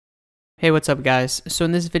Hey, what's up guys? So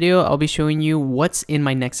in this video, I'll be showing you what's in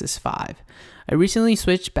my Nexus 5. I recently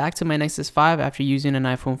switched back to my Nexus 5 after using an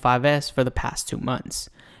iPhone 5S for the past 2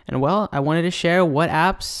 months. And well, I wanted to share what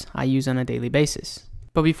apps I use on a daily basis.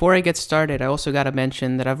 But before I get started, I also gotta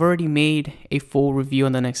mention that I've already made a full review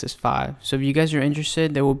on the Nexus 5. So if you guys are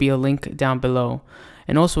interested, there will be a link down below.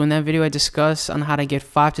 And also in that video, I discuss on how to get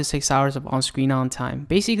 5 to 6 hours of on-screen on time.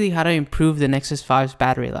 Basically how to improve the Nexus 5's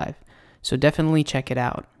battery life. So definitely check it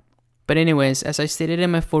out. But anyways, as I stated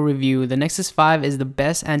in my full review, the Nexus 5 is the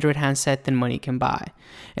best Android handset that money can buy.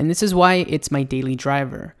 And this is why it's my daily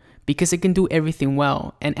driver, because it can do everything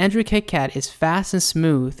well. And Android KitKat is fast and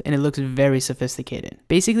smooth, and it looks very sophisticated.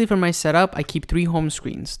 Basically for my setup, I keep 3 home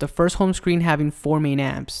screens. The first home screen having 4 main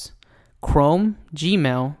apps: Chrome,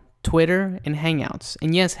 Gmail, Twitter, and Hangouts.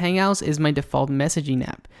 And yes, Hangouts is my default messaging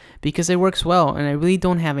app because it works well and I really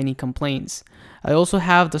don't have any complaints. I also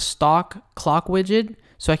have the stock clock widget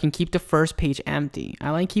so I can keep the first page empty.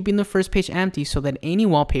 I like keeping the first page empty so that any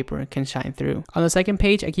wallpaper can shine through. On the second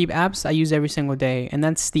page, I keep apps I use every single day, and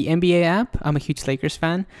that's the NBA app, I'm a huge Lakers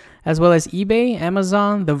fan, as well as eBay,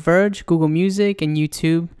 Amazon, The Verge, Google Music, and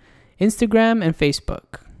YouTube, Instagram, and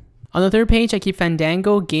Facebook. On the third page, I keep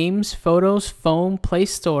Fandango, games, photos, phone, Play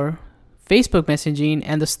Store, Facebook messaging,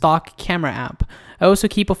 and the stock camera app. I also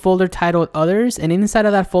keep a folder titled Others, and inside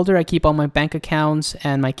of that folder, I keep all my bank accounts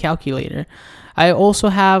and my calculator. I also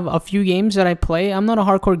have a few games that I play. I'm not a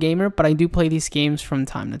hardcore gamer, but I do play these games from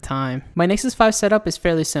time to time. My Nexus 5 setup is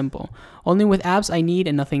fairly simple, only with apps I need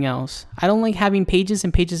and nothing else. I don't like having pages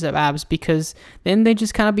and pages of apps because then they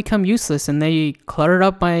just kind of become useless and they clutter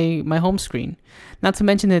up my home screen. Not to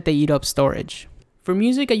mention that they eat up storage. For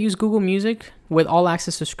music, I use Google Music with all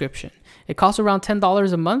access subscription. It costs around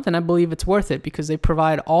 $10 a month, and I believe it's worth it because they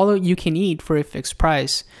provide all you can eat for a fixed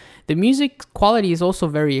price. The music quality is also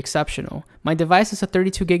very exceptional. My device is a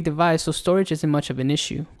 32 gig device, so storage isn't much of an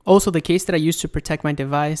issue. Also, the case that I use to protect my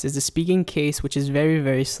device is the speaking case, which is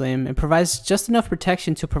very slim and provides just enough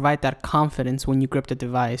protection to provide that confidence when you grip the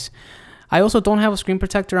device. I also don't have a screen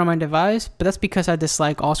protector on my device, but that's because I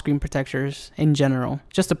dislike all screen protectors in general,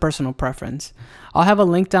 just a personal preference. I'll have a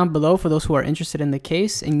link down below for those who are interested in the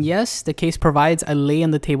case, and yes, the case provides a lay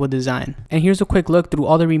on the table design. And here's a quick look through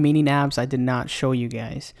all the remaining apps I did not show you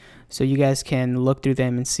guys, so you guys can look through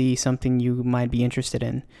them and see something you might be interested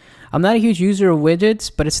in. I'm not a huge user of widgets,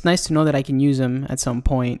 but it's nice to know that I can use them at some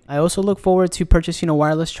point. I also look forward to purchasing a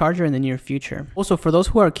wireless charger in the near future. Also, for those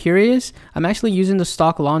who are curious, I'm actually using the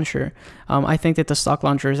stock launcher. I think that the stock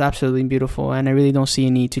launcher is absolutely beautiful and I really don't see a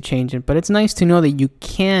need to change it. But it's nice to know that you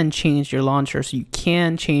can change your launcher, so you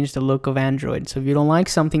can change the look of Android. So if you don't like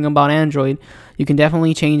something about Android, you can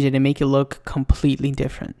definitely change it and make it look completely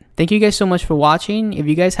different. Thank you guys so much for watching. If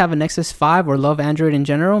you guys have a Nexus 5 or love Android in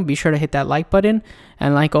general, be sure to hit that like button.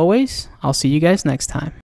 And like always, I'll see you guys next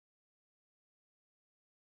time.